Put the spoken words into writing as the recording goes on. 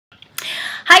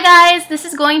Hi guys, this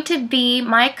is going to be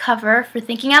my cover for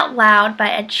Thinking Out Loud by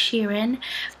Ed Sheeran.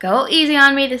 Go easy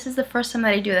on me, this is the first time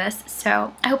that I do this,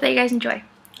 so I hope that you guys enjoy.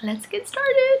 Let's get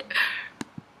started.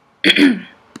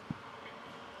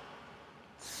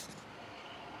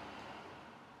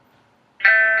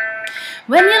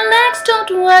 When your legs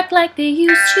don't work like they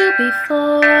used to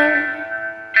before,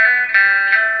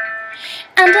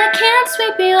 and I can't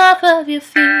sweep you off of your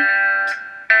feet,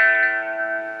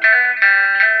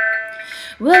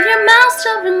 will your mouth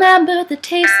still remember the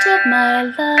taste of my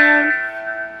love?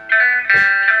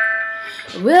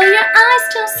 Will your eyes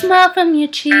still smile from your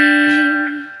cheeks?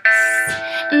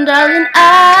 And darling,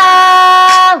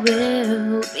 I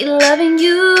will be loving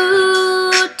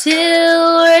you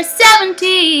till we're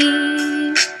 70.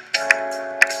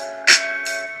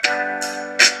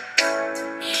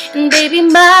 And baby,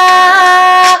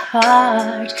 my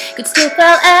heart could still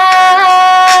fall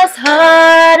as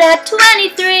hard at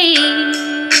 23.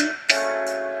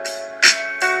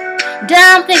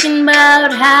 Down thinking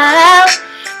about how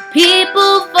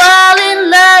people fall in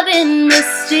love in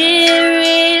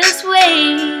mysterious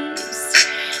ways,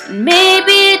 and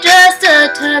maybe just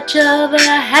a touch of a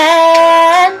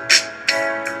hand.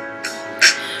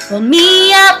 Well,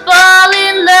 me, I fall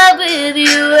in love with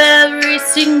you every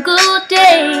single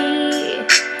day,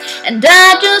 and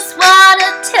I just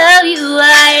wanna tell you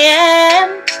I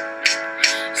am.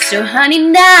 So honey,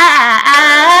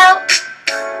 now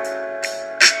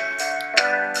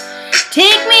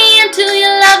take me into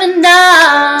your loving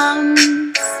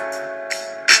arms.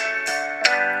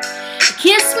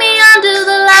 Kiss me under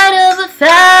the light of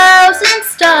 1,000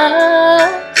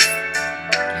 stars.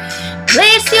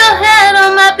 Place your head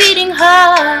on my beating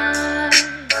heart.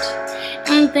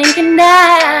 I'm thinking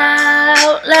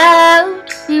out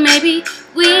loud. Maybe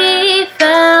we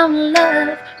found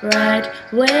love right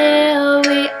where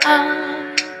we are.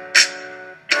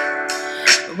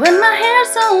 When my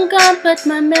hair's all gone but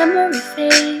my memory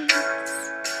fades,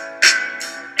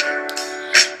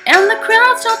 and the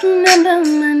crowds don't remember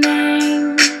my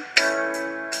name,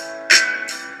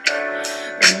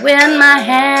 when my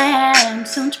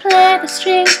hands don't play the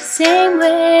strings the same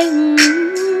way,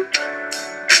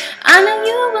 I know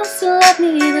you will still love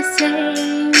me the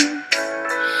same.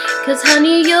 'Cause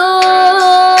honey,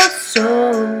 your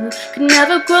soul could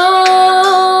never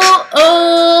grow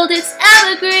old, it's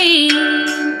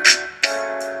evergreen.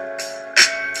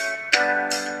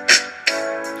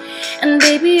 And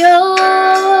baby,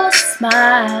 your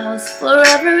smile's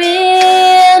forever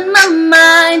in my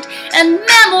mind and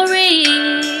memory.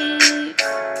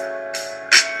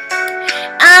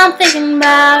 I'm thinking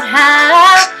about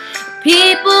how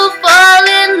people fall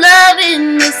in love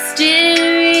in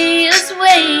mysterious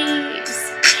ways,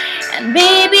 and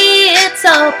maybe it's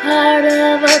all part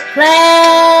of a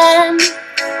plan.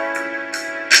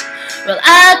 Well,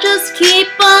 I just keep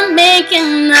on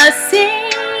making the same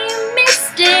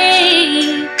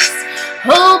mistakes,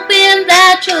 hoping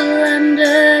that you'll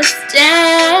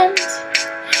understand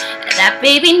that,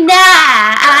 baby,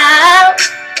 now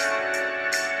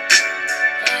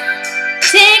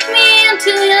take me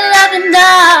into your loving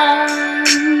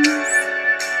arms.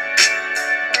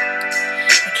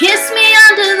 Kiss me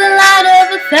under the light of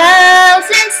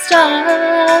 1,000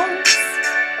 stars.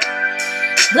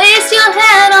 Place your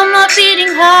head on my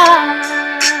beating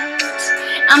heart.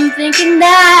 I'm thinking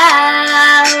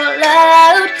out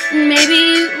loud. Maybe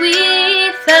we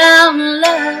found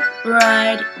love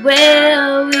right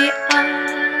where we are.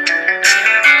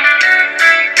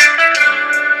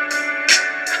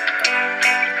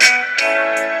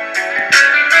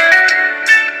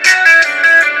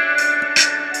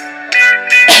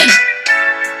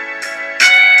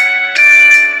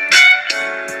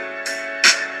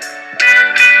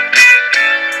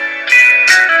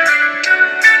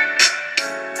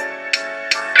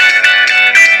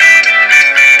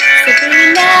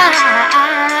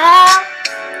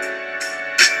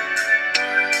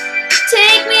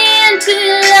 Take me into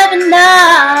your loving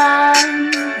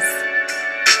arms.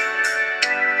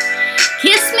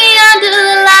 Kiss me under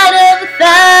the light of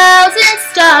 1,000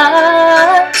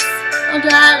 stars. Oh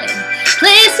darling,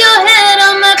 place your head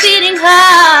on my beating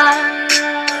heart.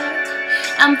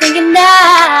 I'm thinking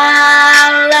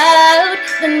out loud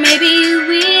that maybe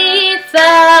we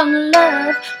found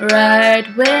love right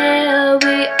where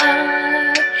we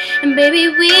are. And baby,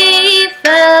 we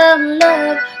found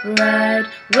love right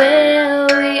where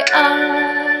we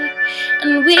are.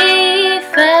 And we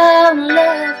found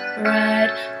love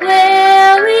right